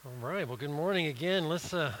All right, well, good morning again.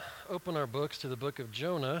 Let's open our books to the book of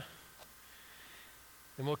Jonah,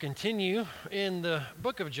 and we'll continue in the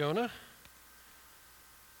book of Jonah.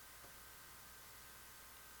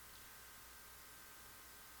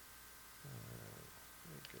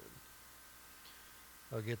 Very good.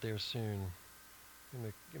 I'll get there soon.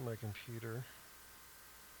 Get my computer.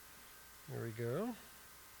 There we go.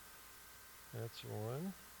 That's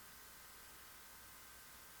one.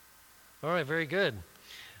 All right, very good.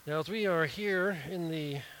 Now, as we are here in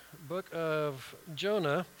the book of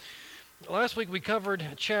Jonah, last week we covered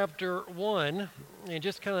chapter 1, and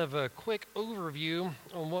just kind of a quick overview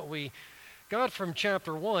on what we got from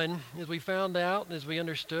chapter 1, as we found out, as we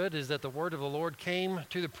understood, is that the word of the Lord came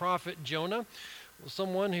to the prophet Jonah,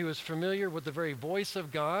 someone who is familiar with the very voice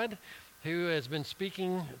of God, who has been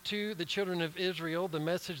speaking to the children of Israel, the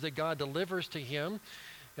message that God delivers to him.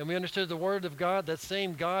 And we understood the word of God, that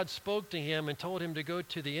same God spoke to him and told him to go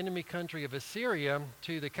to the enemy country of Assyria,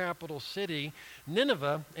 to the capital city,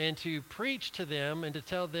 Nineveh, and to preach to them and to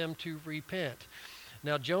tell them to repent.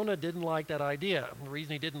 Now, Jonah didn't like that idea. The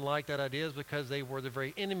reason he didn't like that idea is because they were the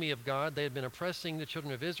very enemy of God. They had been oppressing the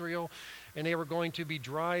children of Israel, and they were going to be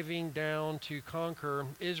driving down to conquer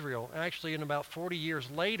Israel. Actually, in about 40 years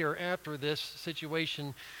later, after this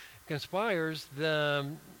situation conspires,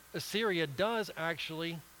 Assyria does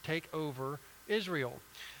actually take over Israel.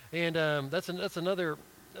 And that's another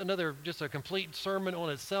just a complete sermon on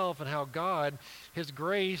itself, and how God, his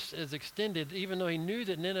grace is extended. Even though he knew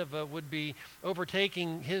that Nineveh would be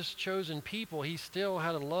overtaking his chosen people, he still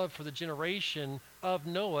had a love for the generation of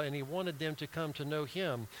Noah, and he wanted them to come to know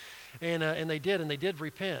him. And they did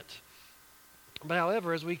repent. But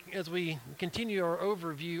however, as we continue our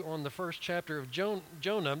overview on the first chapter of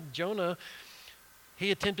Jonah, he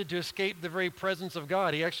attempted to escape the very presence of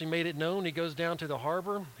God. He actually made it known. He goes down to the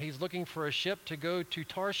harbor. He's looking for a ship to go to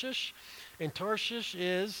Tarshish. And Tarshish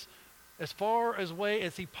is as far away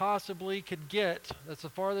as he possibly could get. That's the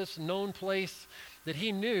farthest known place that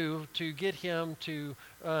he knew to get him to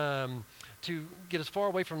get as far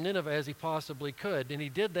away from Nineveh as he possibly could. And he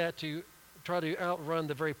did that to try to outrun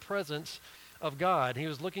the very presence of God. He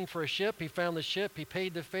was looking for a ship. He found the ship. He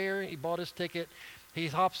paid the fare. He bought his ticket. He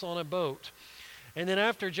hops on a boat. And then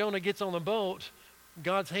after Jonah gets on the boat,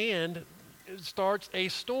 God's hand starts a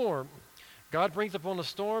storm. God brings upon a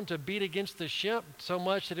storm to beat against the ship so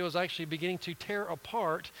much that it was actually beginning to tear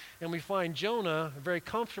apart. And we find Jonah very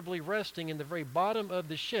comfortably resting in the very bottom of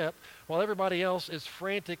the ship, while everybody else is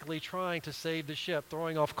frantically trying to save the ship,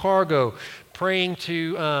 throwing off cargo, praying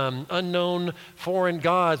to unknown foreign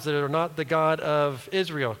gods that are not the God of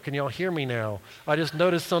Israel. Can y'all hear me now? I just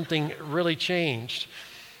noticed something really changed.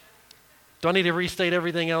 Do I need to restate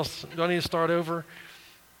everything else? Do I need to start over?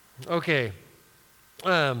 Okay.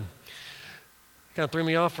 Kind of threw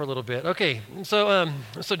me off for a little bit. Okay, so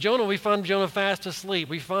Jonah, we find Jonah fast asleep.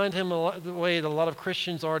 We find him the way that a lot of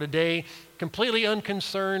Christians are today, completely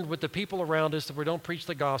unconcerned with the people around us if we don't preach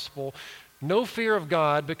the gospel. No fear of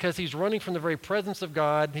God, because he's running from the very presence of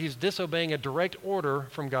God. He's disobeying a direct order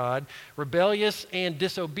from God. Rebellious and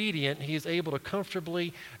disobedient, he's able to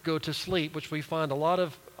comfortably go to sleep, which we find a lot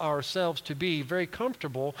of ourselves to be very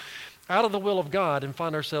comfortable out of the will of God and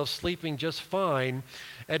find ourselves sleeping just fine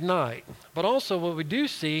at night. But also what we do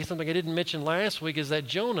see, something I didn't mention last week, is that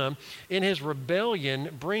Jonah, in his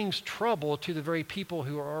rebellion, brings trouble to the very people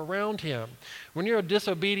who are around him. When you're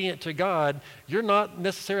disobedient to God, you're not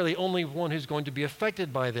necessarily the only one who's going to be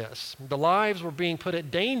affected by this. The lives were being put at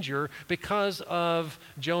danger because of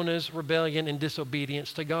Jonah's rebellion and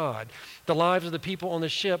disobedience to God. The lives of the people on the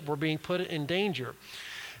ship were being put in danger.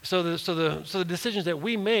 So the decisions that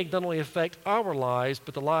we make not only affect our lives,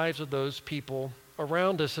 but the lives of those people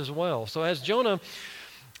around us as well. So as Jonah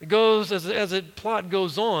goes, as the plot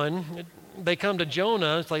goes on, they come to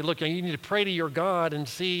Jonah. It's like, look, you need to pray to your God and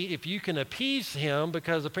see if you can appease him,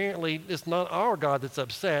 because apparently it's not our God that's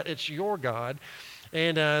upset, it's your God.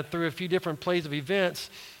 And through a few different plays of events,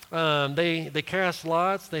 they cast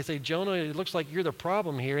lots. They say, Jonah, it looks like you're the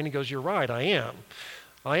problem here. And he goes, you're right, I am.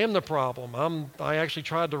 I am the problem. I actually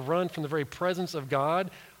tried to run from the very presence of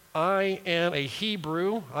God. I am a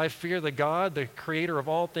Hebrew. I fear the God, the creator of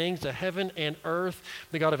all things, the heaven and earth,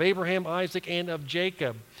 the God of Abraham, Isaac, and of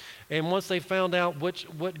Jacob. And once they found out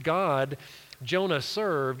what God Jonah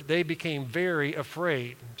served, they became very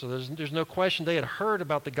afraid. So there's no question they had heard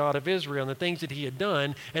about the God of Israel and the things that he had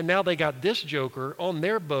done, and now they got this joker on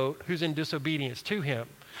their boat who's in disobedience to him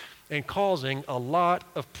and causing a lot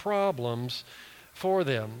of problems for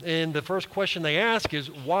them. And the first question they ask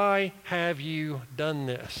is, why have you done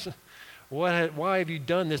this? Why have you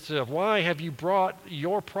done this to us? Why have you brought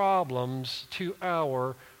your problems to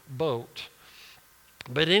our boat.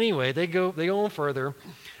 But anyway, they go on further,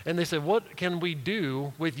 and they said, what can we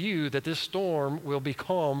do with you that this storm will be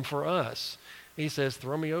calm for us? He says,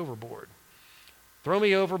 throw me overboard. Throw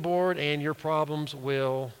me overboard, and your problems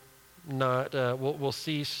will not will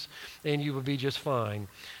cease, and you will be just fine.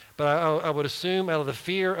 But I would assume out of the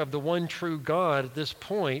fear of the one true God at this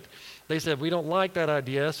point, they said, we don't like that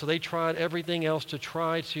idea, so they tried everything else to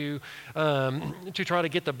try to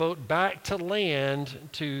get the boat back to land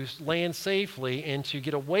safely and to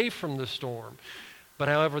get away from the storm. But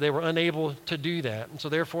however, they were unable to do that. And so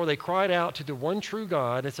therefore they cried out to the one true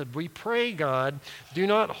God and said, we pray, God, do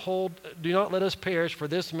not let us perish for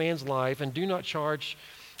this man's life, and do not charge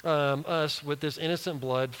us with this innocent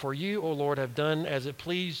blood, for you, O Lord, have done as it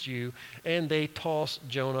pleased you. And they tossed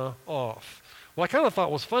Jonah off. What I kind of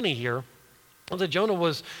thought was funny here was that Jonah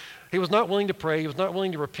was not willing to pray. He was not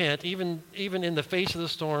willing to repent, even in the face of the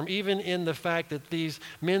storm, even in the fact that these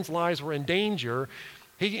men's lives were in danger.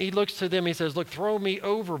 He looks to them, he says, look, throw me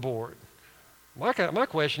overboard. My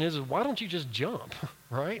question is why don't you just jump,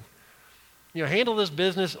 right? Handle this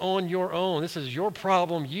business on your own. This is your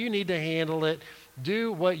problem. You need to handle it.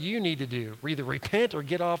 Do what you need to do. Either repent or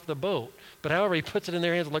get off the boat. But however, he puts it in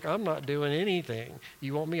their hands, look, I'm not doing anything.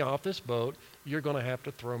 You want me off this boat, you're going to have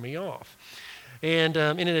to throw me off. And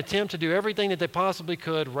in an attempt to do everything that they possibly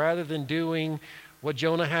could, rather than doing what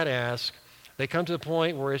Jonah had asked, they come to the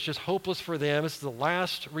point where it's just hopeless for them. It's the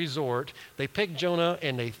last resort. They pick Jonah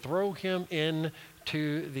and they throw him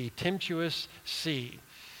into the tempestuous sea.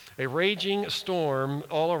 A raging storm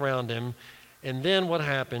all around him. And then what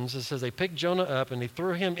happens, it says they picked Jonah up and they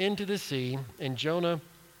threw him into the sea, and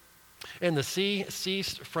the sea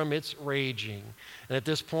ceased from its raging. And at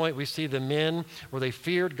this point we see the men where they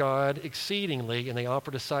feared God exceedingly, and they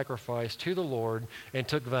offered a sacrifice to the Lord and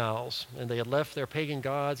took vows. And they had left their pagan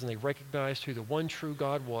gods and they recognized who the one true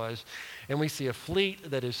God was. And we see a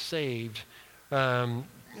fleet that is saved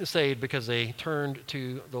because they turned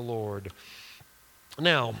to the Lord.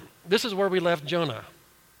 Now, this is where we left Jonah.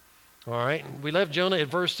 All right, we left Jonah at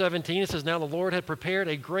verse 17. It says, now the Lord had prepared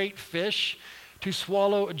a great fish to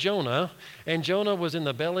swallow Jonah, and Jonah was in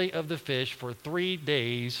the belly of the fish for 3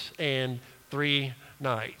 days and 3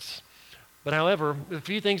 nights. But however, a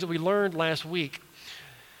few things that we learned last week.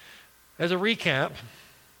 As a recap,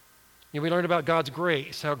 we learned about God's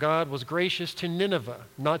grace, how God was gracious to Nineveh,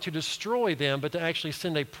 not to destroy them, but to actually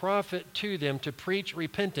send a prophet to them to preach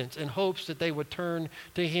repentance in hopes that they would turn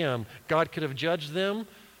to him. God could have judged them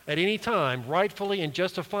at any time, rightfully and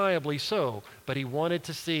justifiably so, but he wanted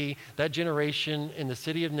to see that generation in the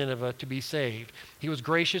city of Nineveh to be saved. He was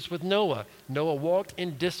gracious with Noah. Noah walked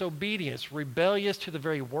in disobedience, rebellious to the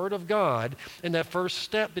very word of God. In that first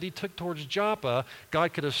step that he took towards Joppa,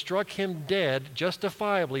 God could have struck him dead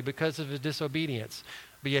justifiably because of his disobedience.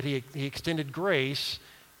 But yet he extended grace,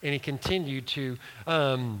 and he continued to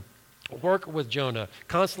work with Jonah,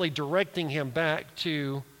 constantly directing him back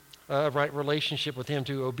to a right relationship with him,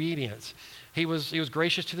 to obedience. He was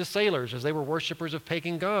gracious to the sailors as they were worshipers of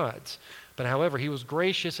pagan gods. But however, he was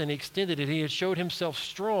gracious and he extended it. He had showed himself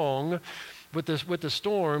strong with the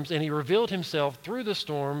storms, and he revealed himself through the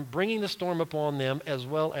storm, bringing the storm upon them as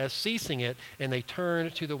well as ceasing it, and they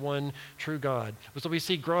turned to the one true God. So we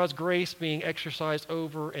see God's grace being exercised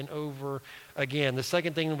over and over again. The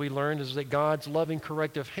second thing that we learned is that God's loving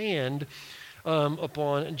corrective hand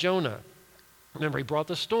upon Jonah. Remember, he brought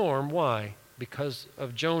the storm. Why? Because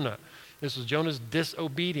of Jonah. This was Jonah's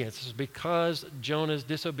disobedience. This is because Jonah's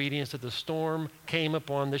disobedience that the storm came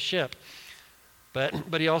upon the ship.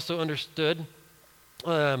 But he also understood,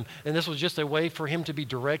 and this was just a way for him to be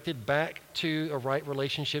directed back to a right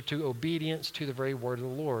relationship, to obedience to the very word of the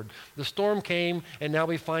Lord. The storm came, and now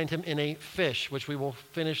we find him in a fish, which we will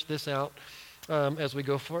finish this out as we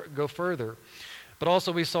go further. But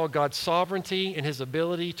also we saw God's sovereignty and his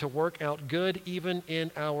ability to work out good even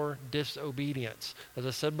in our disobedience. As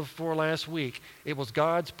I said before last week, it was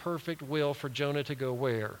God's perfect will for Jonah to go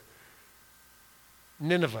where?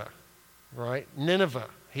 Nineveh, right? Nineveh.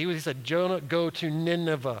 He said, Jonah, go to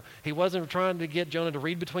Nineveh. He wasn't trying to get Jonah to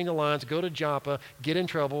read between the lines, go to Joppa, get in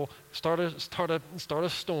trouble, start a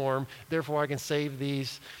storm, therefore I can save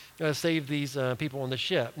these people on the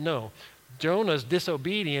ship. No. Jonah's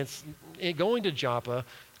disobedience in going to Joppa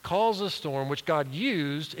caused a storm which God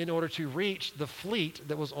used in order to reach the fleet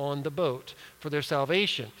that was on the boat for their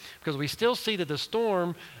salvation. Because we still see that the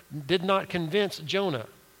storm did not convince Jonah,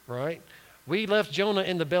 right? We left Jonah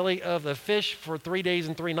in the belly of the fish for 3 days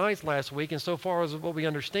and 3 nights last week, and so far as what we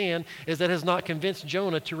understand is that has not convinced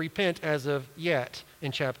Jonah to repent as of yet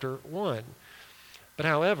in chapter 1. But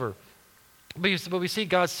however, we see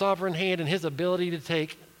God's sovereign hand and his ability to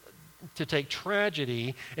take to take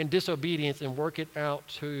tragedy and disobedience and work it out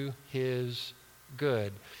to his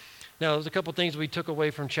good. Now, there's a couple things we took away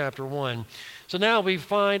from chapter 1. So now we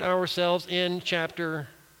find ourselves in chapter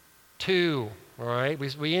 2. All right,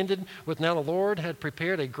 we ended with, now the Lord had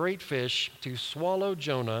prepared a great fish to swallow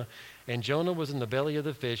Jonah, and Jonah was in the belly of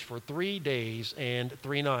the fish for 3 days and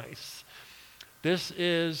 3 nights. This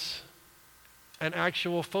is an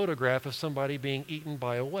actual photograph of somebody being eaten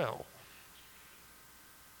by a whale.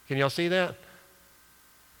 Can y'all see that?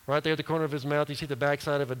 Right there at the corner of his mouth, you see the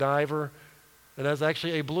backside of a diver, and that's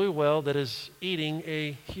actually a blue whale that is eating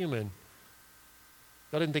a human.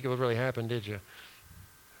 I didn't think it would really happen, did you?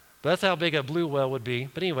 But that's how big a blue whale would be.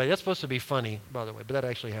 But anyway, that's supposed to be funny, by the way, but that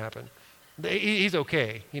actually happened. He's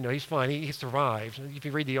okay. He's fine. He survived, if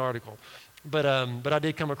you read the article. But I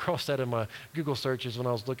did come across that in my Google searches when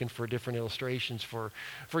I was looking for different illustrations for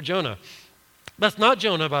Jonah. That's not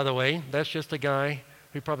Jonah, by the way. That's just a guy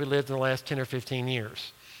who probably lived in the last 10 or 15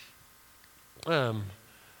 years. But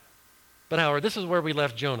however, this is where we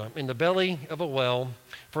left Jonah, in the belly of a whale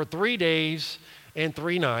for 3 days and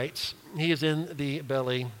 3 nights. He is in the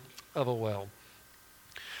belly of a whale.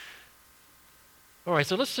 All right,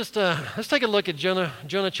 so let's take a look at Jonah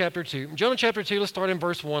chapter 2. Jonah chapter 2, let's start in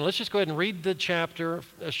verse 1. Let's just go ahead and read the chapter,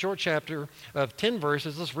 a short chapter of 10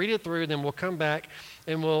 verses. Let's read it through, and then we'll come back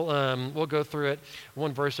and we'll go through it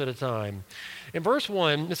one verse at a time. In verse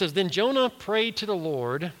 1, it says, "Then Jonah prayed to the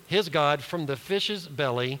Lord, his God, from the fish's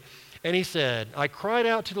belly, and he said, I cried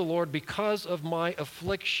out to the Lord because of my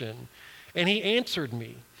affliction, and he answered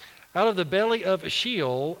me. Out of the belly of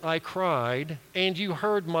Sheol I cried, and you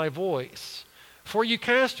heard my voice. For you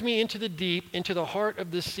cast me into the deep, into the heart of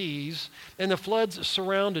the seas, and the floods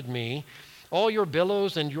surrounded me. All your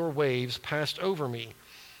billows and your waves passed over me.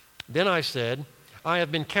 Then I said, I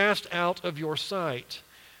have been cast out of your sight.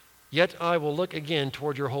 Yet I will look again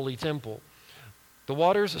toward your holy temple. The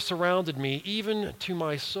waters surrounded me, even to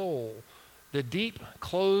my soul. The deep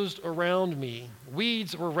closed around me.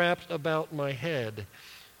 Weeds were wrapped about my head.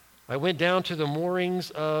 I went down to the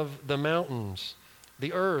moorings of the mountains.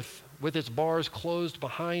 The earth with its bars closed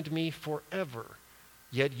behind me forever.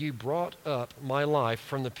 Yet you brought up my life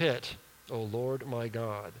from the pit, O Lord my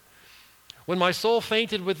God. When my soul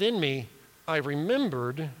fainted within me, I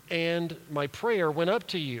remembered, and my prayer went up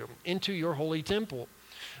to you, into your holy temple.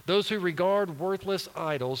 Those who regard worthless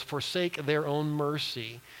idols forsake their own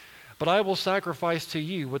mercy. But I will sacrifice to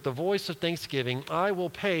you with the voice of thanksgiving. I will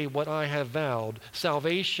pay what I have vowed.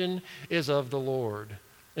 Salvation is of the Lord.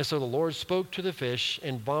 And so the Lord spoke to the fish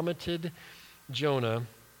and vomited Jonah,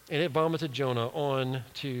 and it vomited Jonah on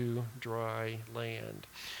to dry land.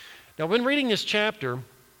 Now, when reading this chapter,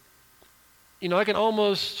 I can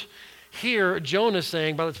almost hear Jonah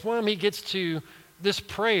saying, by the time he gets to this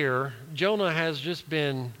prayer, Jonah has just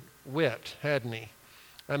been whipped, hadn't he?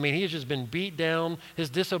 I mean, he's just been beat down. His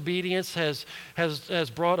disobedience has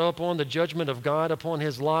brought upon the judgment of God upon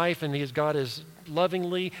his life, and God is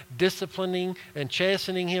lovingly disciplining and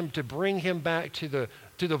chastening him to bring him back to the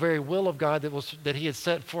very will of God that he had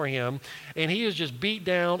set for him. And he is just beat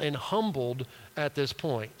down and humbled at this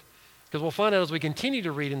point. Because we'll find out as we continue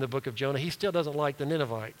to read in the book of Jonah, he still doesn't like the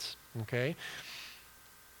Ninevites, okay?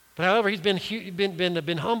 But however, he's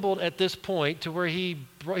been humbled at this point to where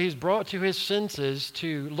he's brought to his senses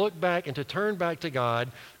to look back and to turn back to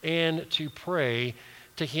God and to pray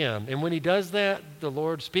to him. And when he does that, the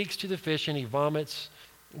Lord speaks to the fish and he vomits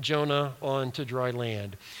Jonah onto dry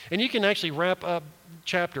land. And you can actually wrap up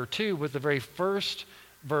chapter 2 with the very first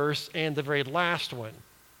verse and the very last one.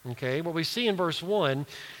 Okay, what we see in verse 1,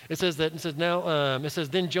 it says,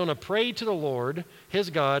 then Jonah prayed to the Lord, his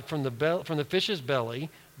God, from the fish's belly.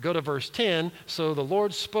 Go to verse 10. So the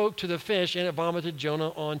Lord spoke to the fish, and it vomited Jonah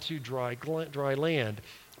onto dry land.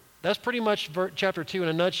 That's pretty much chapter 2 in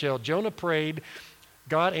a nutshell. Jonah prayed,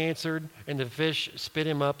 God answered, and the fish spit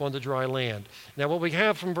him up onto dry land. Now what we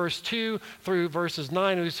have from verse 2 through verses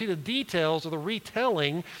 9, we see the details of the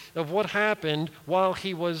retelling of what happened while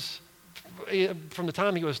he was, from the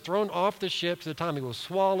time he was thrown off the ship to the time he was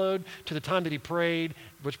swallowed to the time that he prayed,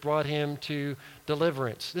 which brought him to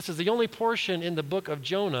deliverance. This is the only portion in the book of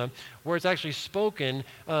Jonah where it's actually spoken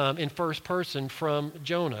in first person from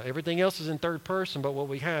Jonah. Everything else is in third person, but what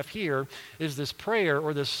we have here is this prayer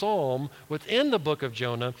or this psalm within the book of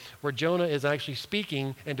Jonah where Jonah is actually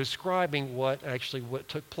speaking and describing what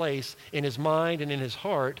took place in his mind and in his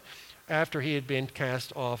heart after he had been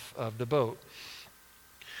cast off of the boat.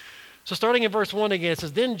 So starting in verse 1 again, it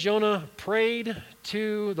says, Then Jonah prayed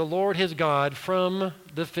to the Lord his God from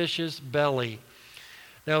the fish's belly.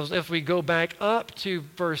 Now, if we go back up to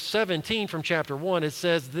verse 17 from chapter 1, it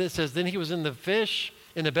says, Then he was in the fish,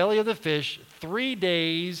 in the belly of the fish 3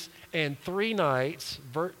 days and 3 nights.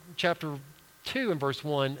 Chapter 2 and verse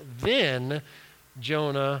 1, then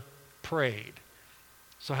Jonah prayed.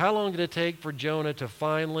 So how long did it take for Jonah to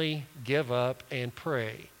finally give up and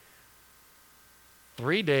pray?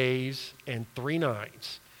 3 days and 3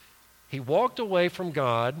 nights. He walked away from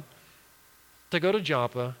God to go to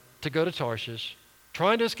Joppa, to go to Tarshish,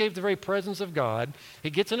 trying to escape the very presence of God. He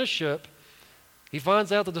gets in a ship. He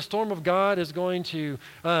finds out that the storm of God is going to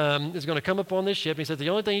come upon this ship. And he says, the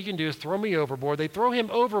only thing you can do is throw me overboard. They throw him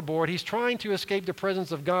overboard. He's trying to escape the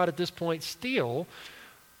presence of God at this point still,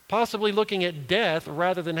 possibly looking at death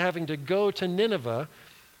rather than having to go to Nineveh.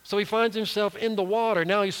 So he finds himself in the water.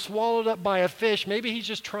 Now he's swallowed up by a fish. Maybe he's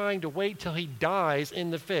just trying to wait till he dies in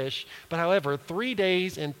the fish. But however, 3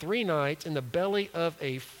 days and 3 nights in the belly of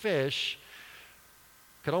a fish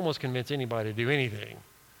could almost convince anybody to do anything.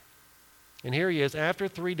 And here he is, after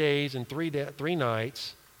 3 days and 3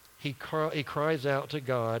 nights, he cries out to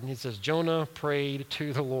God, and he says, Jonah prayed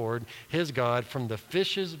to the Lord, his God, from the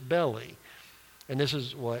fish's belly. And this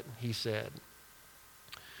is what he said.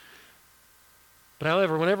 But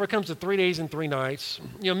however, whenever it comes to 3 days and 3 nights,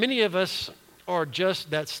 many of us are just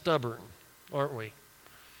that stubborn, aren't we?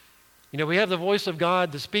 We have the voice of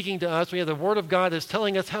God that's speaking to us. We have the Word of God that's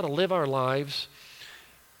telling us how to live our lives.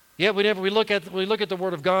 Yet we look at the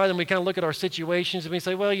Word of God and we kind of look at our situations and we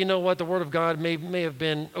say, well, you know what, the Word of God may have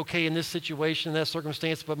been okay in this situation, in that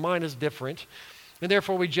circumstance, but mine is different. And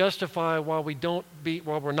therefore we justify why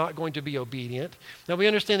we're not going to be obedient. Now we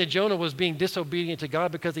understand that Jonah was being disobedient to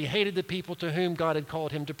God because he hated the people to whom God had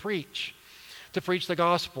called him to preach the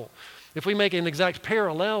gospel. If we make an exact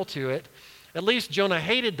parallel to it, at least Jonah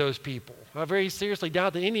hated those people. I very seriously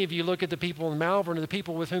doubt that any of you look at the people in Malvern or the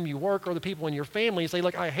people with whom you work or the people in your family and say,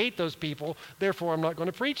 look, I hate those people, therefore I'm not going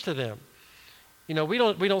to preach to them. We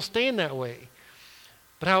don't stand that way.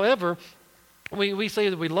 But however, we say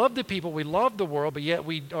that we love the people, we love the world, but yet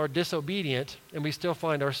we are disobedient and we still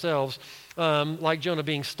find ourselves like Jonah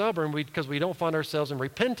being stubborn because we don't find ourselves in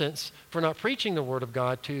repentance for not preaching the Word of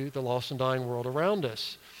God to the lost and dying world around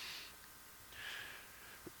us.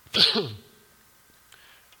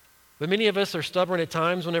 But many of us are stubborn at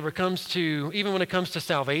times even when it comes to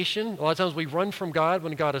salvation. A lot of times we run from God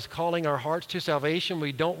when God is calling our hearts to salvation.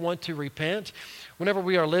 We don't want to repent. Whenever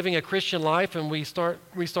we are living a Christian life and we start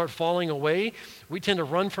falling away, we tend to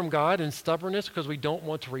run from God in stubbornness because we don't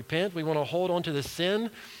want to repent. We want to hold on to the sin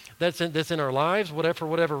that's in our lives, for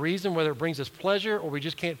whatever reason, whether it brings us pleasure or we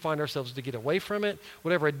just can't find ourselves to get away from it.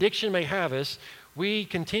 Whatever addiction may have us, we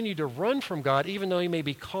continue to run from God even though He may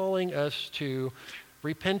be calling us to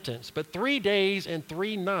repentance. But 3 days and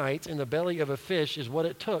 3 nights in the belly of a fish is what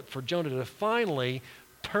it took for Jonah to finally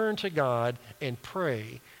turn to God and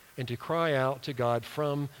pray and to cry out to God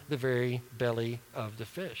from the very belly of the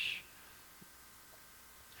fish.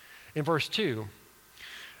 In verse 2,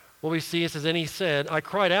 what we see is, and he said, I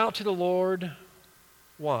cried out to the Lord.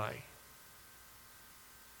 Why?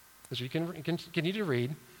 As you can continue to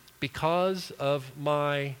read, because of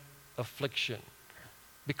my affliction.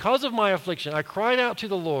 Because of my affliction, I cried out to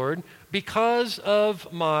the Lord because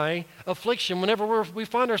of my affliction. Whenever we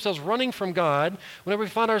find ourselves running from God, whenever we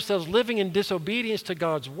find ourselves living in disobedience to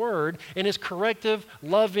God's word, and His corrective,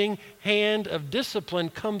 loving hand of discipline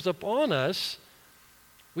comes upon us,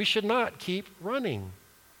 we should not keep running.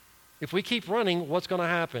 If we keep running, what's going to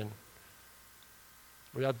happen?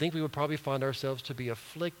 Well, I think we would probably find ourselves to be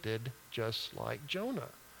afflicted just like Jonah.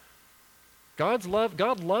 God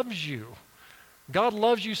loves you. God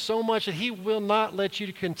loves you so much that He will not let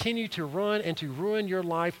you continue to run and to ruin your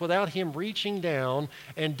life without Him reaching down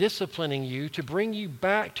and disciplining you to bring you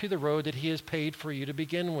back to the road that He has paid for you to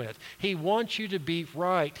begin with. He wants you to be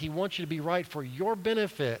right. He wants you to be right for your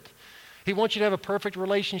benefit. He wants you to have a perfect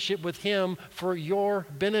relationship with Him for your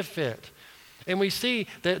benefit. And we see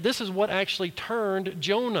that this is what actually turned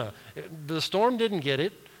Jonah. The storm didn't get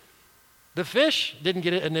it. The fish didn't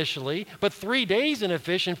get it initially, but 3 days in a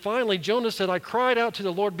fish, and finally Jonah said, I cried out to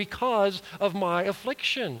the Lord because of my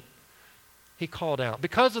affliction. He called out.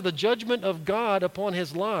 Because of the judgment of God upon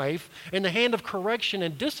his life and the hand of correction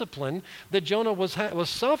and discipline that Jonah was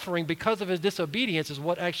suffering because of his disobedience is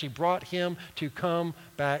what actually brought him to come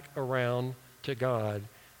back around to God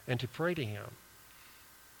and to pray to Him.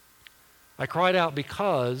 I cried out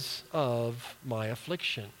because of my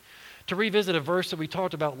affliction. To revisit a verse that we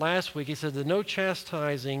talked about last week, he said that no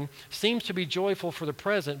chastising seems to be joyful for the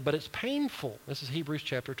present, but it's painful. This is Hebrews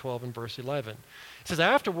chapter 12 and verse 11. It says,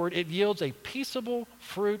 afterward it yields a peaceable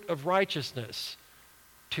fruit of righteousness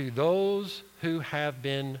to those who have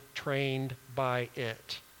been trained by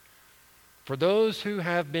it. For those who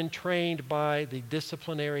have been trained by the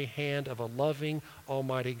disciplinary hand of a loving,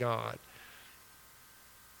 almighty God.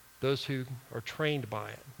 Those who are trained by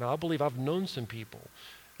it. Now, I believe I've known some people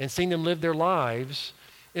and seen them live their lives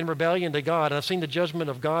in rebellion to God. And I've seen the judgment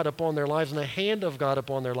of God upon their lives and the hand of God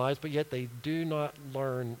upon their lives, but yet they do not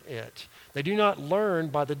learn it. They do not learn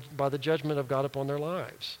by the judgment of God upon their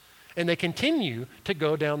lives. And they continue to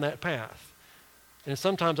go down that path. And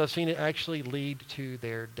sometimes I've seen it actually lead to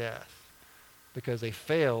their death because they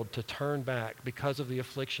failed to turn back because of the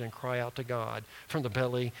affliction and cry out to God from the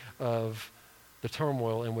belly of the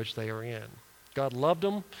turmoil in which they are in. God loved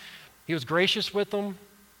them. He was gracious with them,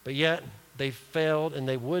 but yet they failed and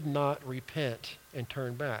they would not repent and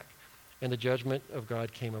turn back. And the judgment of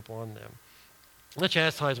God came upon them. The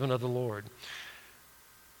chastisement of the Lord.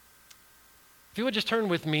 If you would just turn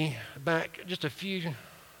with me back just a few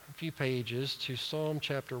pages to Psalm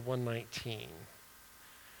chapter 119.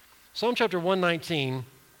 Psalm chapter 119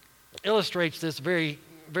 illustrates this very,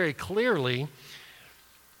 very clearly.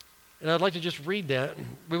 And I'd like to just read that.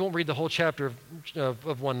 We won't read the whole chapter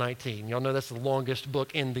of 119. Y'all know that's the longest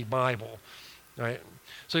book in the Bible. All right?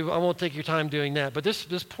 So I won't take your time doing that. But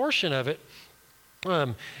this portion of it,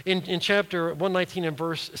 in chapter 119 and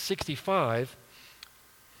verse 65,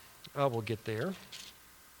 I will get there.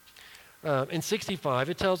 In 65,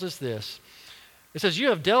 it tells us this. It says, "You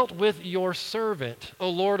have dealt with your servant, O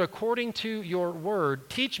Lord, according to your word.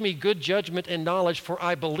 Teach me good judgment and knowledge, for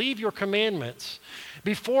I believe your commandments.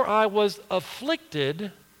 Before I was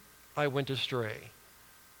afflicted, I went astray."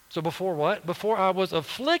 So before what? Before I was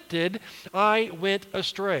afflicted, I went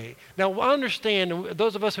astray. Now, I understand, and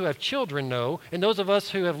those of us who have children know, and those of us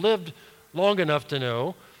who have lived long enough to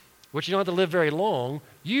know, which you don't have to live very long,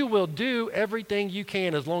 you will do everything you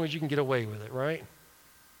can as long as you can get away with it, right?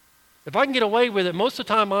 If I can get away with it, most of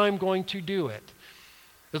the time I'm going to do it.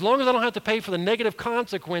 As long as I don't have to pay for the negative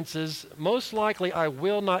consequences, most likely I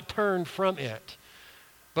will not turn from it.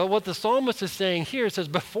 But what the psalmist is saying here, it says,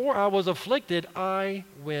 before I was afflicted, I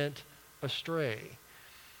went astray.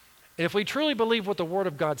 And if we truly believe what the Word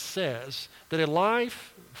of God says, that a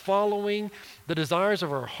life following the desires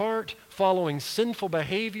of our heart, following sinful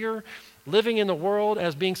behavior, living in the world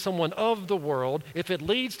as being someone of the world, if it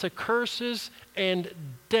leads to curses and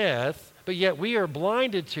death, but yet we are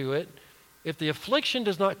blinded to it, if the affliction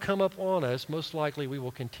does not come up on us, most likely we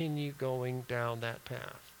will continue going down that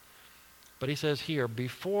path. But he says here,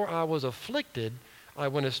 before I was afflicted, I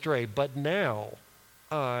went astray, but now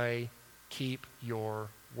I keep your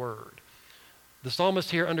word. The psalmist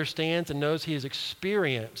here understands and knows he has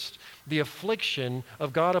experienced the affliction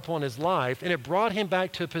of God upon his life, and it brought him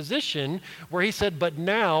back to a position where he said, but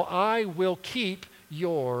now I will keep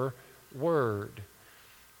your word.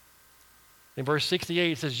 In verse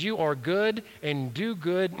 68, it says, you are good and do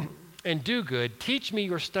good and do good. Teach me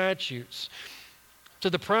your statutes. So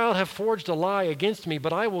the proud have forged a lie against me,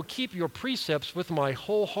 but I will keep your precepts with my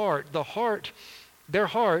whole heart. Their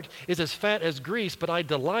heart is as fat as grease, but I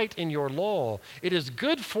delight in your law. It is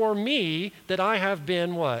good for me that I have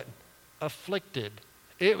been what? Afflicted.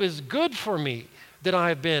 It was good for me that I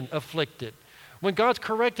have been afflicted. When God's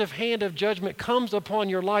corrective hand of judgment comes upon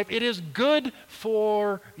your life, it is good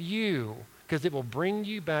for you because it will bring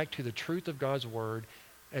you back to the truth of God's word.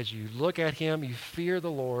 As you look at him, you fear the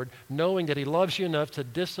Lord, knowing that he loves you enough to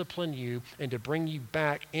discipline you and to bring you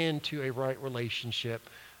back into a right relationship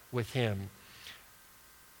with him.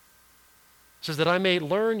 It says that I may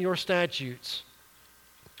learn your statutes.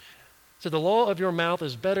 So the law of your mouth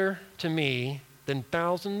is better to me than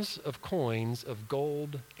thousands of coins of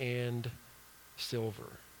gold and silver.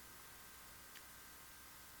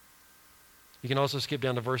 You can also skip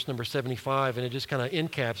down to verse number 75, and it just kind of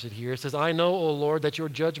encaps it here. It says, I know, O Lord, that your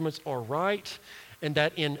judgments are right, and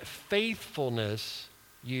that in faithfulness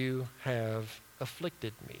you have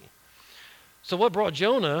afflicted me. So what brought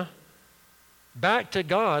Jonah back to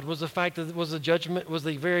God was the fact that it was the judgment, was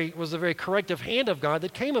the very corrective hand of God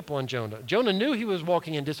that came upon Jonah. Jonah knew he was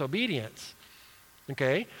walking in disobedience.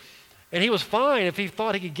 Okay? And he was fine if he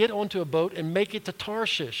thought he could get onto a boat and make it to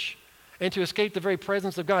Tarshish and to escape the very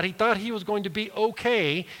presence of God. He thought he was going to be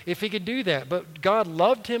okay if he could do that. But God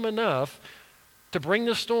loved him enough to bring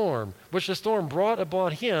the storm, which the storm brought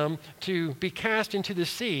upon him to be cast into the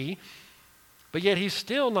sea. But yet he's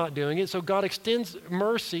still not doing it, so God extends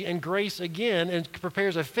mercy and grace again and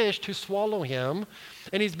prepares a fish to swallow him.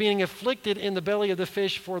 And he's being afflicted in the belly of the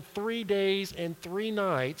fish for 3 days and 3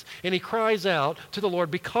 nights. And he cries out to the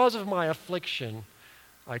Lord, because of my affliction,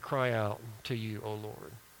 I cry out to you, O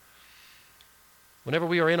Lord. Whenever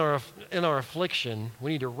we are in our affliction,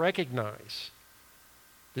 we need to recognize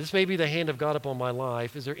This may be the hand of God upon my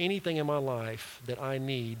life. Is there anything in my life that I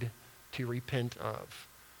need to repent of?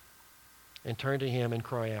 And turn to him and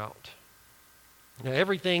cry out. Now,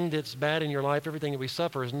 everything that's bad in your life, everything that we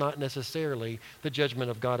suffer is not necessarily the judgment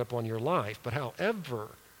of God upon your life. But however,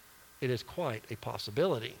 it is quite a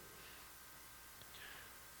possibility.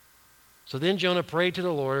 So then Jonah prayed to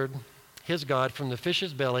the Lord, his God, from the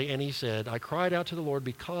fish's belly, and he said, I cried out to the Lord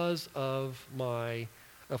because of my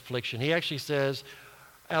affliction. He actually says,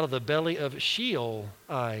 out of the belly of Sheol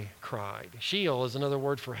I cried. Sheol is another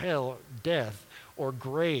word for hell, death, or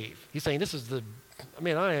grave. He's saying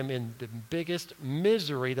I am in the biggest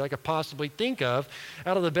misery that I could possibly think of.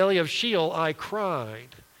 Out of the belly of Sheol I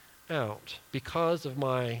cried out because of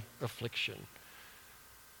my affliction.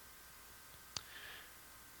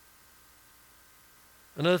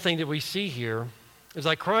 Another thing that we see here is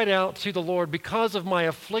I cried out to the Lord because of my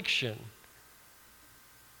affliction.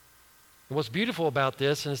 And what's beautiful about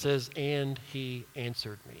this, and it says, and he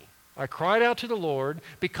answered me. I cried out to the Lord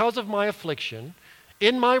because of my affliction,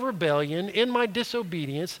 in my rebellion, in my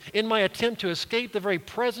disobedience, in my attempt to escape the very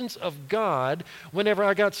presence of God. Whenever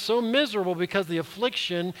I got so miserable because of the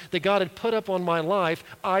affliction that God had put up on my life,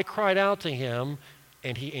 I cried out to him,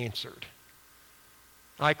 and he answered.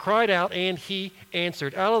 I cried out, and he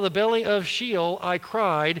answered. Out of the belly of Sheol I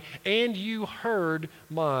cried, and you heard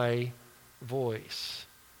my voice.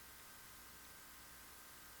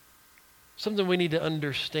 Something we need to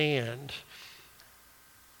understand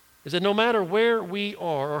is that no matter where we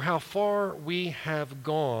are or how far we have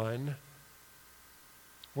gone,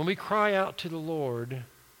 when we cry out to the Lord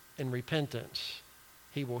in repentance,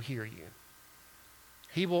 he will hear you.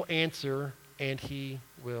 He will answer, and he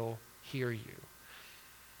will hear you.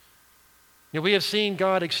 Now, we have seen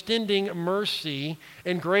God extending mercy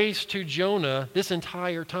and grace to Jonah this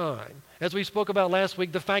entire time. As we spoke about last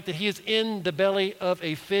week, the fact that he is in the belly of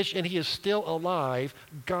a fish and he is still alive,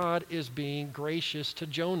 God is being gracious to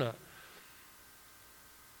Jonah.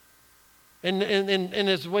 And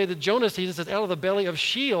as the way that Jonah sees it, says, out of the belly of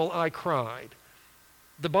Sheol I cried.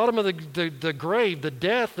 The bottom of the grave, the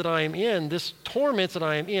death that I am in, this torment that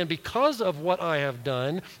I am in, because of what I have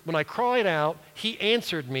done, when I cried out, he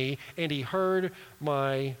answered me and he heard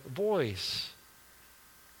my voice.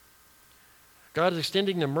 God is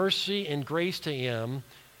extending the mercy and grace to him.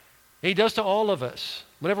 And he does to all of us.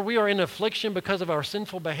 Whenever we are in affliction because of our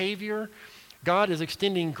sinful behavior, God is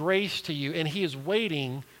extending grace to you, and he is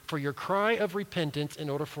waiting for your cry of repentance in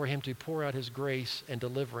order for him to pour out his grace and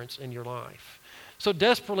deliverance in your life. So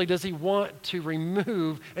desperately does he want to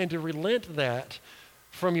remove and to relent that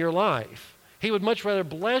from your life. He would much rather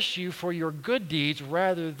bless you for your good deeds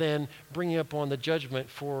rather than bring you upon the judgment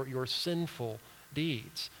for your sinful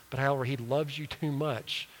deeds. But however, he loves you too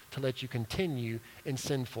much to let you continue in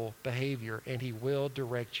sinful behavior, and he will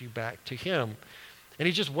direct you back to him. And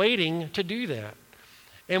he's just waiting to do that.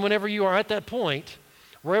 And whenever you are at that point,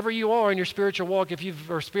 wherever you are in your spiritual walk, if you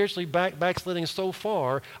are spiritually backsliding so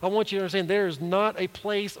far, I want you to understand there is not a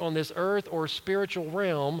place on this earth or spiritual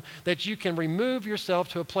realm that you can remove yourself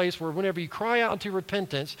to a place where whenever you cry out into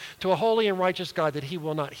repentance to a holy and righteous God, that he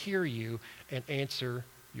will not hear you and answer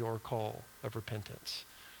your call of repentance.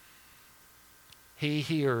 He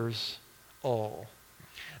hears all.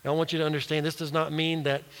 Now I want you to understand this does not mean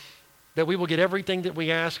that we will get everything that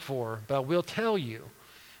we ask for, but I will tell you,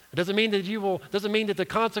 it doesn't mean that the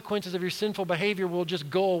consequences of your sinful behavior will just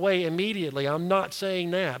go away immediately. I'm not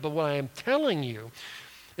saying that. But what I am telling you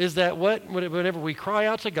is that whenever we cry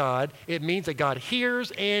out to God, it means that God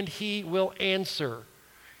hears and he will answer.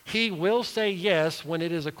 He will say yes when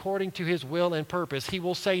it is according to his will and purpose. He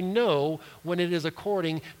will say no when it is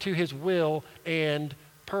according to his will and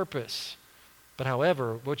purpose. But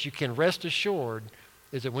however, what you can rest assured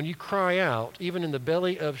is that when you cry out, even in the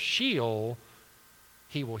belly of Sheol,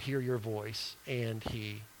 he will hear your voice, and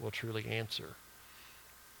he will truly answer.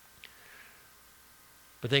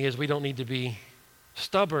 The thing is, we don't need to be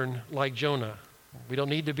stubborn like Jonah. We don't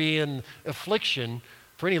need to be in affliction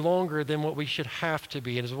for any longer than what we should have to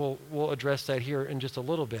be. And as we'll address that here in just a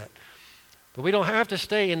little bit. But we don't have to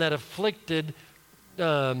stay in that afflicted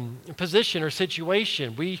position or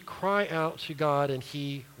situation. We cry out to God, and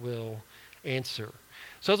he will answer.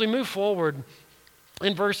 So as we move forward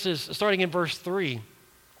in starting in verse 3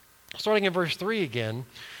 again.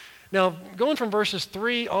 Now, going from verses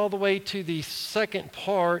 3 all the way to the second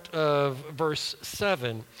part of verse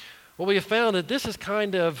 7, what we have found that this is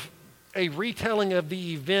kind of a retelling of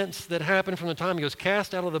the events that happened from the time he was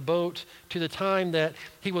cast out of the boat to the time that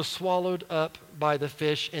he was swallowed up by the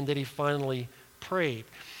fish and that he finally prayed.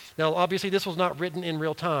 Now, obviously, this was not written in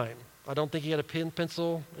real time. I don't think he had a pen,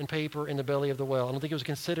 pencil, and paper in the belly of the whale. I don't think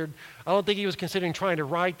he was considering trying to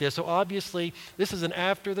write this. So obviously, this is an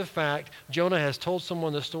after the fact. Jonah has told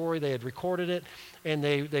someone the story. They had recorded it, and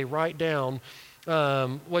they write down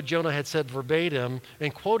what Jonah had said verbatim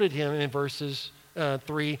and quoted him in verses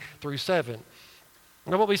 3 through 7.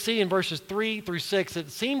 Now, what we see in verses 3 through 6, it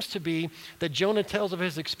seems to be that Jonah tells of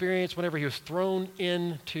his experience whenever he was thrown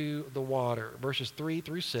into the water. Verses 3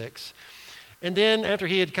 through 6. And then after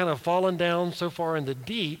he had kind of fallen down so far in the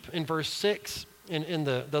deep, in verse 6, in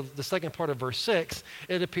the second part of verse 6,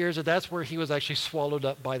 it appears that that's where he was actually swallowed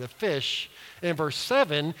up by the fish. In verse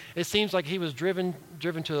 7, it seems like he was driven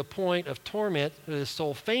to the point of torment, his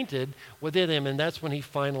soul fainted within him, and that's when he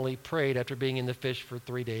finally prayed after being in the fish for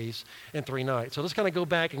 3 days and 3 nights. So let's kind of go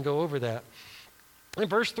back and go over that. In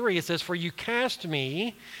verse 3, it says, "For you cast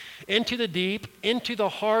me into the deep, into the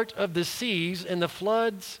heart of the seas, and the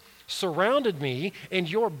floods surrounded me, and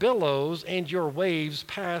your billows and your waves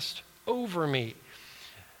passed over me."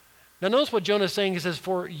 Now notice what Jonah is saying. He says,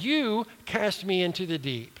 "For you cast me into the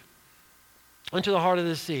deep, into the heart of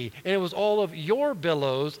the sea, and it was all of your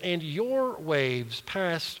billows and your waves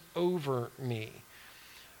passed over me."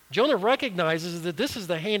 Jonah recognizes that this is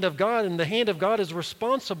the hand of God, and the hand of God is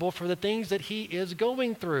responsible for the things that he is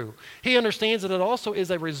going through. He understands that it also is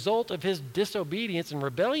a result of his disobedience and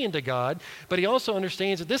rebellion to God, but he also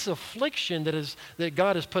understands that this affliction that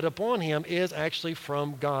God has put upon him is actually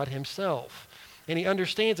from God himself. And he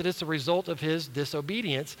understands that it's a result of his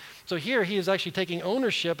disobedience. So here he is actually taking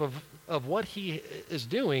ownership of what he is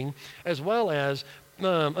doing, as well as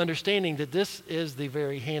understanding that this is the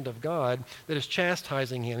very hand of God that is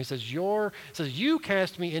chastising him. He says, "You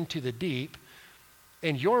cast me into the deep,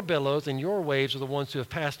 and your billows and your waves are the ones who have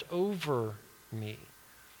passed over me."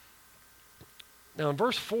 Now in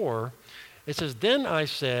verse 4, it says, "Then I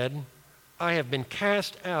said, I have been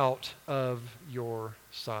cast out of your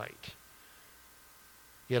sight.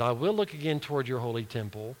 Yet I will look again toward your holy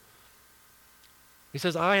temple." He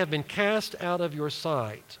says, "I have been cast out of your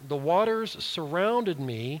sight. The waters surrounded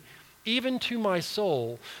me, even to my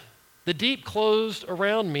soul. The deep closed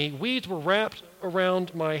around me. Weeds were wrapped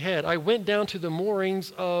around my head. I went down to the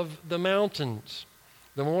moorings of the mountains."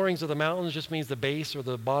 The moorings of the mountains just means the base or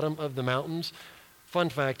the bottom of the mountains. Fun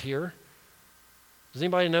fact here. Does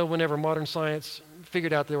anybody know whenever modern science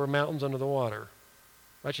figured out there were mountains under the water?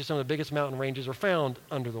 Actually, some of the biggest mountain ranges are found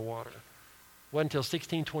under the water. It wasn't until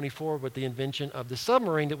 1624 with the invention of the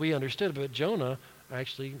submarine that we understood, but Jonah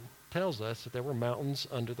actually tells us that there were mountains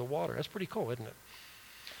under the water. That's pretty cool, isn't it?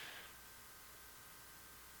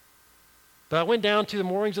 "But I went down to the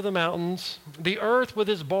moorings of the mountains. The earth with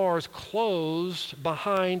its bars closed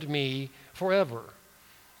behind me forever."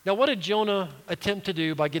 Now, what did Jonah attempt to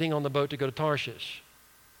do by getting on the boat to go to Tarshish?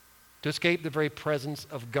 To escape the very presence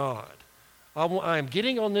of God. I am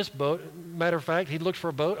getting on this boat. Matter of fact, he looked for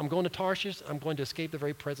a boat. I'm going to Tarshish. I'm going to escape the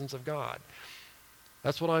very presence of God.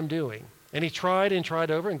 That's what I'm doing. And he tried and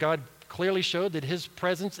tried over, and God clearly showed that his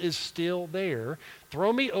presence is still there.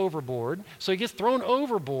 "Throw me overboard." So he gets thrown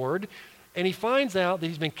overboard, and he finds out that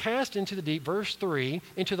he's been cast into the deep, verse 3,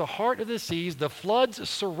 into the heart of the seas. The floods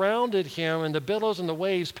surrounded him, and the billows and the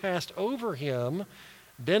waves passed over him.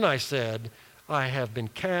 "Then I said, I have been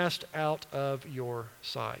cast out of your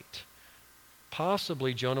sight."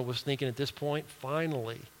 Possibly Jonah was thinking at this point,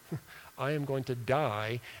 finally, I am going to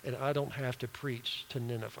die, and I don't have to preach to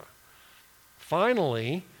Nineveh.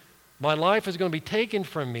 Finally, my life is going to be taken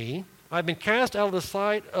from me. I've been cast out of the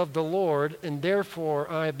sight of the Lord, and therefore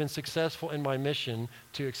I have been successful in my mission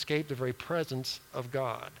to escape the very presence of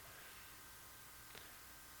God.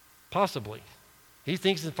 Possibly. He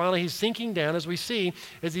thinks that finally he's sinking down, as we see,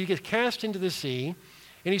 as he gets cast into the sea,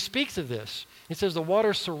 and he speaks of this. He says, "The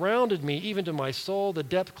water surrounded me, even to my soul. The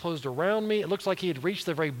depth closed around me." It looks like he had reached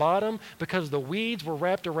the very bottom because the weeds were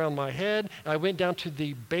wrapped around my head. I went down to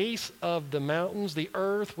the base of the mountains. The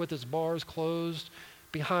earth with its bars closed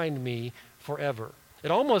behind me forever.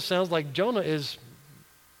 It almost sounds like Jonah is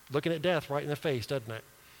looking at death right in the face, doesn't it?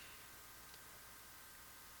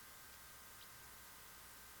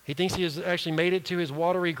 He thinks he has actually made it to his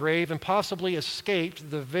watery grave and possibly escaped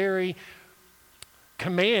the very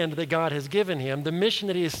command that God has given him, the mission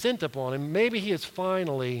that he is sent upon. And maybe he is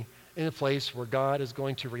finally in a place where God is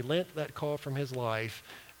going to relent that call from his life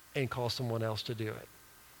and call someone else to do it.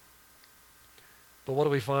 But what do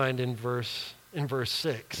we find in verse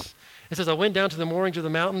 6? It says, "I went down to the moorings of the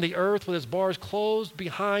mountain. The earth with its bars closed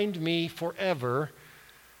behind me forever.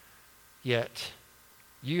 Yet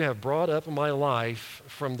you have brought up my life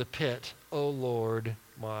from the pit, O Lord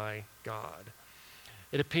my God."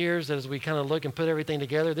 It appears that as we kind of look and put everything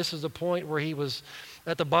together, this is the point where he was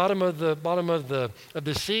at the bottom of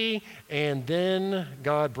the sea, and then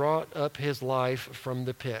God brought up his life from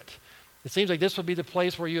the pit. It seems like this would be the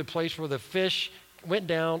place where the fish went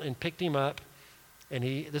down and picked him up, and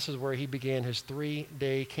this is where he began his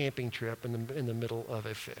 3-day camping trip in the middle of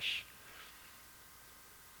a fish.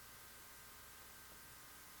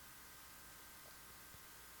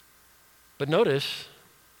 But notice,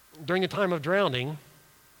 during the time of drowning,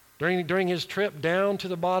 during his trip down to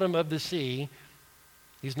the bottom of the sea,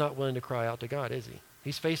 he's not willing to cry out to God, is he?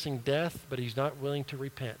 He's facing death, but he's not willing to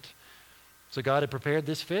repent. So God had prepared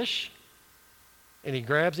this fish, and he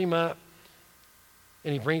grabs him up,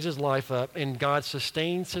 and he brings his life up, and God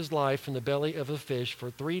sustains his life in the belly of a fish for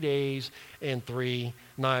 3 days and 3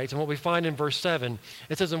 nights. And what we find in verse 7,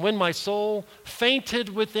 it says, "And when my soul fainted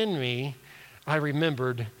within me, I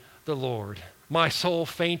remembered the Lord." My soul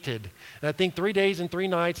fainted. And I think 3 days and 3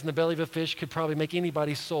 nights in the belly of a fish could probably make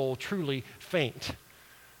anybody's soul truly faint.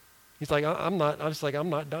 He's like, I'm not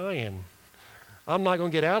dying. I'm not going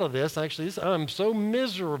to get out of this. Actually, I'm so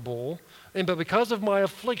miserable. But because of my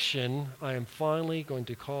affliction, I am finally going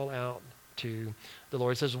to call out to the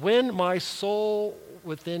Lord. It says, when my soul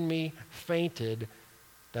within me fainted,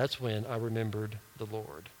 that's when I remembered the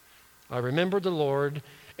Lord. I remembered the Lord,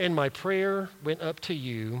 and my prayer went up to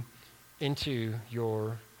you into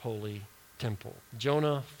your holy temple.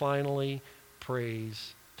 Jonah finally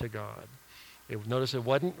prays to God. Notice it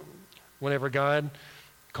wasn't whenever God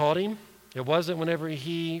caught him. It wasn't whenever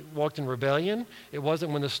he walked in rebellion. It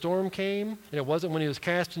wasn't when the storm came. And it wasn't when he was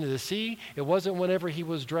cast into the sea. It wasn't whenever he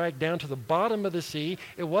was dragged down to the bottom of the sea.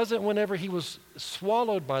 It wasn't whenever he was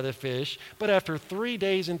swallowed by the fish. But after 3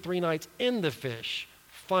 days and 3 nights in the fish,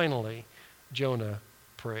 finally, Jonah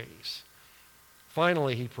prays.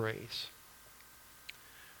 Finally, he prays.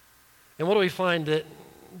 And what do we find that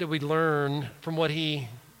we learn from what he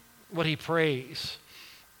prays?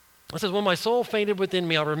 It says, when my soul fainted within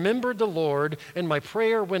me, I remembered the Lord, and my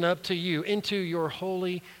prayer went up to you into your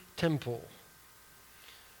holy temple.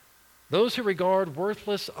 Those who regard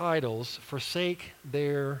worthless idols forsake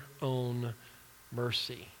their own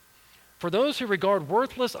mercy. For those who regard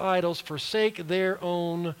worthless idols forsake their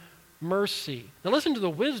own mercy. Now listen to the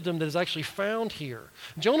wisdom that is actually found here.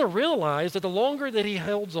 Jonah realized that the longer that he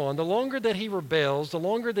holds on, the longer that he rebels, the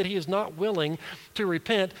longer that he is not willing to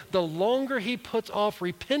repent, the longer he puts off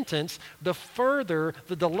repentance, the further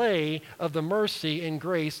the delay of the mercy and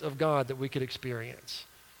grace of God that we could experience.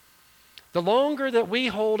 The longer that we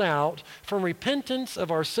hold out from repentance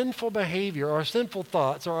of our sinful behavior, our sinful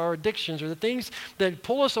thoughts, or our addictions, or the things that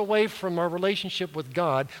pull us away from our relationship with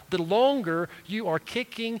God, the longer you are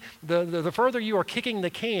kicking, the further you are kicking the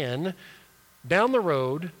can down the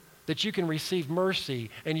road that you can receive mercy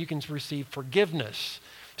and you can receive forgiveness.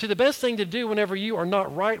 So the best thing to do whenever you are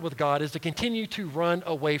not right with God is to continue to run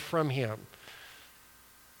away from Him.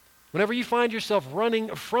 Whenever you find yourself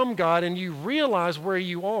running from God and you realize where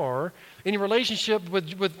you are in your relationship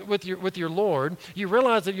with your Lord, you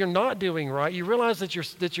realize that you're not doing right. You realize that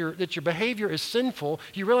your behavior is sinful.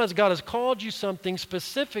 You realize God has called you something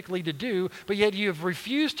specifically to do, but yet you have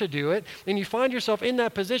refused to do it, and you find yourself in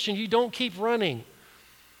that position. You don't keep running.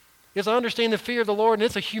 Yes, I understand the fear of the Lord, and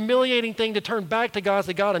it's a humiliating thing to turn back to God and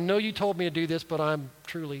say, God, I know you told me to do this, but I'm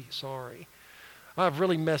truly sorry. I've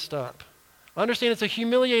really messed up. I understand it's a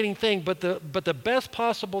humiliating thing, but the best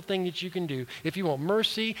possible thing that you can do if you want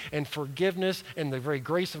mercy and forgiveness and the very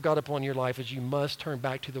grace of God upon your life is you must turn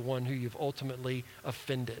back to the one who you've ultimately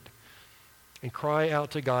offended and cry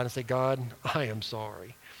out to God and say, God, I am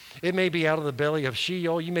sorry. It may be out of the belly of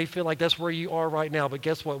Sheol. You may feel like that's where you are right now, but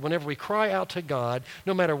guess what? Whenever we cry out to God,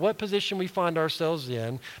 no matter what position we find ourselves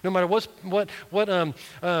in, no matter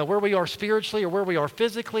where we are spiritually or where we are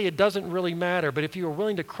physically, it doesn't really matter. But if you are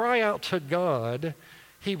willing to cry out to God,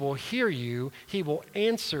 He will hear you. He will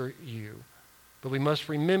answer you. But we must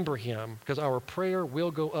remember Him because our prayer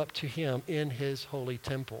will go up to Him in His holy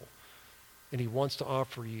temple. And He wants to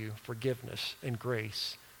offer you forgiveness and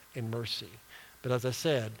grace and mercy. But as I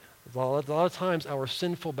said, a lot of times our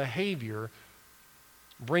sinful behavior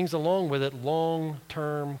brings along with it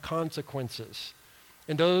long-term consequences.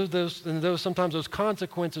 And sometimes those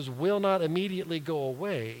consequences will not immediately go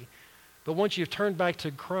away. But once you've turned back to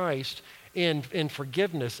Christ in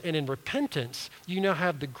forgiveness and in repentance, you now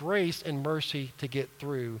have the grace and mercy to get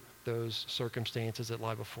through those circumstances that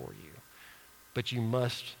lie before you. But you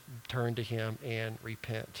must turn to Him and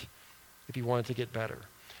repent if you want it to get better.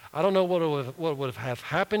 I don't know what would have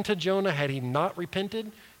happened to Jonah had he not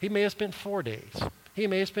repented. He may have spent 4 days. He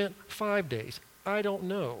may have spent 5 days. I don't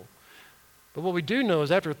know. But what we do know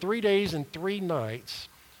is after 3 days and 3 nights,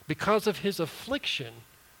 because of his affliction,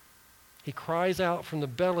 he cries out from the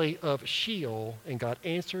belly of Sheol, and God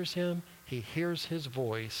answers him. He hears his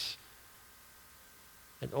voice.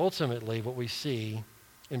 And ultimately, what we see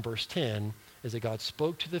in verse 10 is that God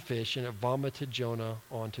spoke to the fish, and it vomited Jonah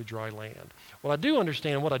onto dry land. Well, I do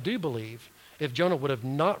understand, what I do believe, if Jonah would have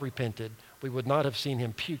not repented, we would not have seen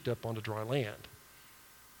him puked up onto dry land.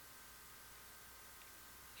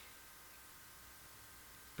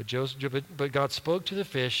 But God spoke to the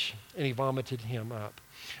fish, and he vomited him up.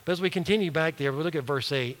 But as we continue back there, we look at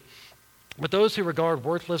verse 8. But those who regard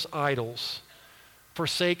worthless idols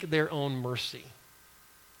forsake their own mercy.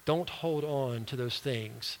 Don't hold on to those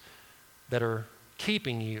things that are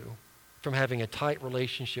keeping you from having a tight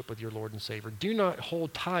relationship with your Lord and Savior. Do not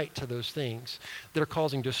hold tight to those things that are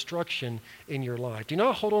causing destruction in your life. Do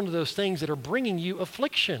not hold on to those things that are bringing you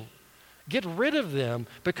affliction. Get rid of them,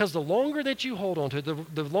 because the longer that you hold on to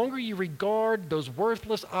it, the longer you regard those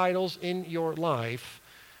worthless idols in your life,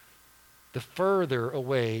 the further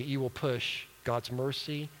away you will push God's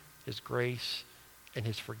mercy, his grace, and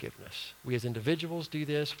his forgiveness. We as individuals do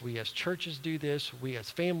this. We as churches do this. We as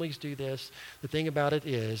families do this. The thing about it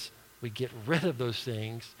is, we get rid of those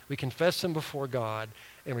things. We confess them before God,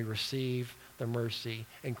 and we receive the mercy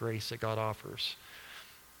and grace that God offers.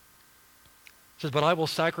 It says, but I will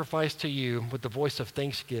sacrifice to you with the voice of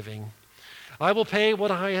thanksgiving. I will pay what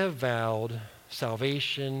I have vowed.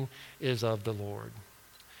 Salvation is of the Lord.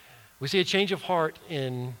 We see a change of heart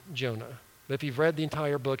in Jonah. But if you've read the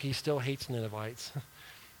entire book, he still hates Ninevites.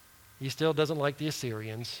 He still doesn't like the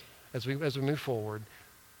Assyrians as we move forward.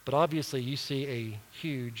 But obviously you see a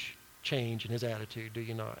huge change in his attitude, do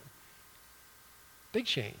you not? Big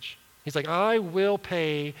change. He's like, I will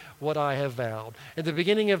pay what I have vowed. At the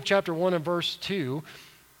beginning of chapter 1 and verse 2,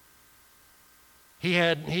 he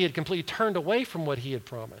had completely turned away from what he had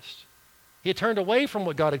promised. He had turned away from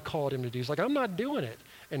what God had called him to do. He's like, I'm not doing it.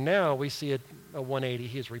 And now we see a 180.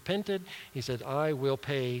 He has repented. He said, I will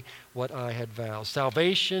pay what I had vowed.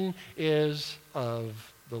 Salvation is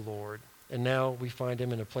of the Lord. And now we find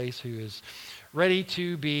him in a place who is ready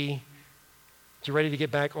to get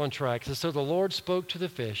back on track. So the Lord spoke to the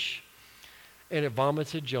fish, and it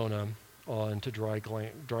vomited Jonah onto dry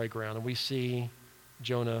ground. And we see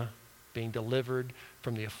Jonah being delivered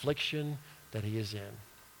from the affliction that he is in.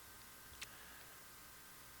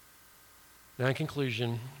 Now, in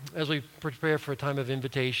conclusion, as we prepare for a time of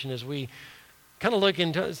invitation, as we kind of look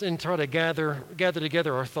and try to gather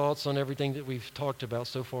together our thoughts on everything that we've talked about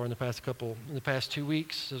so far in the past 2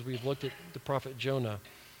 weeks, as we've looked at the prophet Jonah.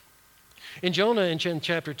 In Jonah, in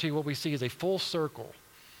chapter 2, what we see is a full circle.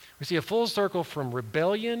 We see a full circle from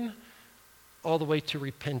rebellion all the way to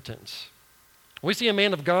repentance. We see a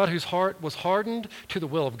man of God whose heart was hardened to the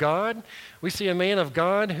will of God. We see a man of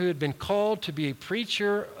God who had been called to be a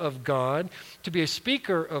preacher of God, to be a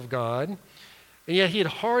speaker of God, and yet he had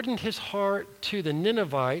hardened his heart to the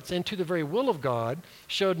Ninevites and to the very will of God,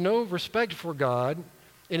 showed no respect for God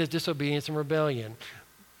in his disobedience and rebellion.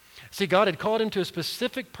 See, God had called him to a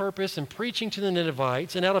specific purpose in preaching to the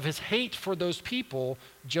Ninevites, and out of his hate for those people,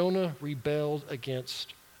 Jonah rebelled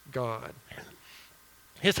against God.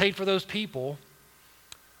 His hate for those people,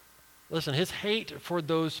 his hate for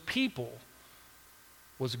those people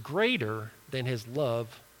was greater than his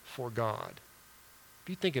love for God. If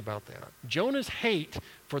you think about that, Jonah's hate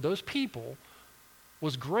for those people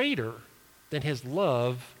was greater than his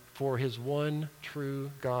love for his one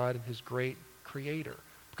true God, his great creator,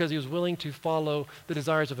 because he was willing to follow the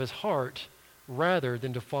desires of his heart rather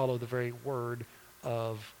than to follow the very word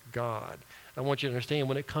of God. I want you to understand,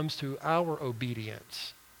 when it comes to our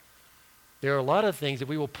obedience, there are a lot of things that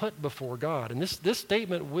we will put before God. And this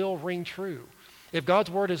statement will ring true. If God's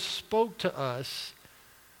word has spoke to us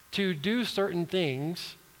to do certain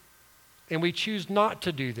things, and we choose not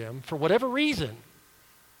to do them for whatever reason,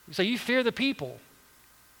 so you fear the people.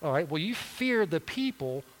 All right, well, you fear the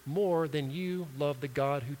people more than you love the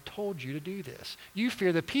God who told you to do this. You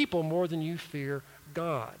fear the people more than you fear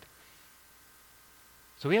God.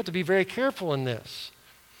 So we have to be very careful in this.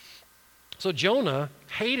 So Jonah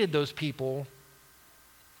hated those people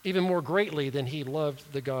even more greatly than he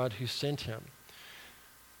loved the God who sent him.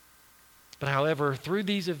 But however, through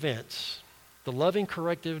these events, the loving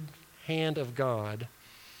corrective hand of God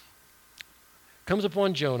comes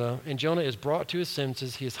upon Jonah, and Jonah is brought to his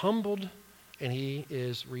senses. He is humbled, and he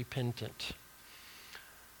is repentant.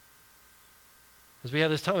 As we have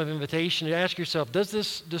this time of invitation, to ask yourself, does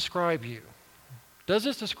this describe you? Does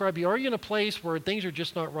this describe you? Are you in a place where things are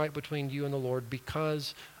just not right between you and the Lord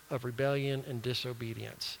because of rebellion and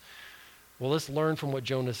disobedience? Well, let's learn from what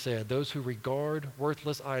Jonah said. Those who regard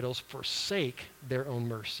worthless idols forsake their own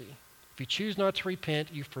mercy. If you choose not to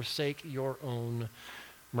repent, you forsake your own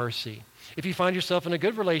mercy. If you find yourself in a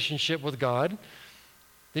good relationship with God,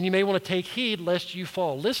 then you may want to take heed lest you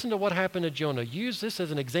fall. Listen to what happened to Jonah. Use this as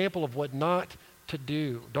an example of what not to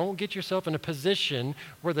do. Don't get yourself in a position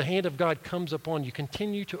where the hand of God comes upon you.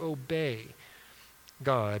 Continue to obey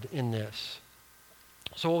God in this.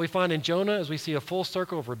 So what we find in Jonah is we see a full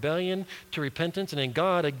circle of rebellion to repentance, and in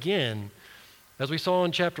God again, as we saw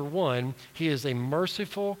in chapter 1, he is a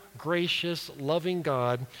merciful, gracious, loving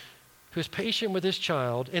God who is patient with his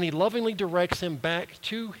child, and he lovingly directs him back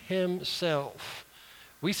to himself.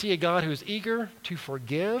 We see a God who is eager to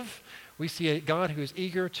forgive. We see a God who is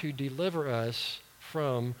eager to deliver us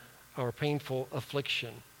from our painful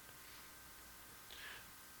affliction.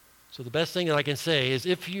 So the best thing that I can say is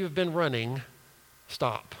if you've been running,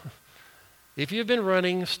 stop. If you've been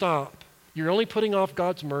running, stop. You're only putting off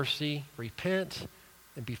God's mercy. Repent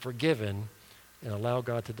and be forgiven and allow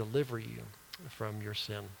God to deliver you from your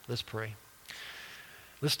sin. Let's pray.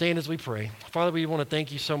 Let's stand as we pray. Father, we want to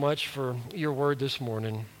thank you so much for your word this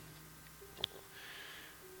morning.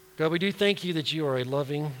 God, we do thank you that you are a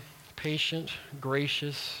loving, patient,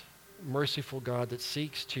 gracious, merciful God that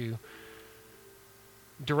seeks to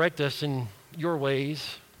direct us in your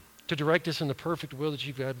ways, to direct us in the perfect will that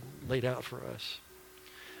you've got laid out for us.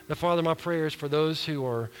 Now, Father, my prayer is for those who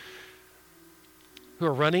are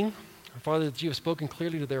running, Father, that you have spoken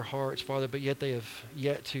clearly to their hearts, Father, but yet they have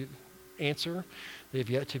yet to answer. They have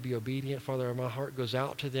yet to be obedient. Father, my heart goes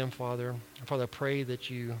out to them, Father. Father, I pray that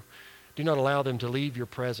you do not allow them to leave your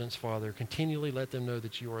presence, Father. Continually let them know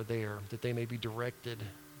that you are there, that they may be directed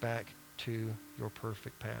back to your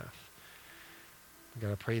perfect path.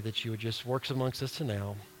 God, I pray that you would just work amongst us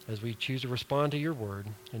now as we choose to respond to your word.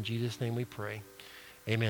 In Jesus' name we pray.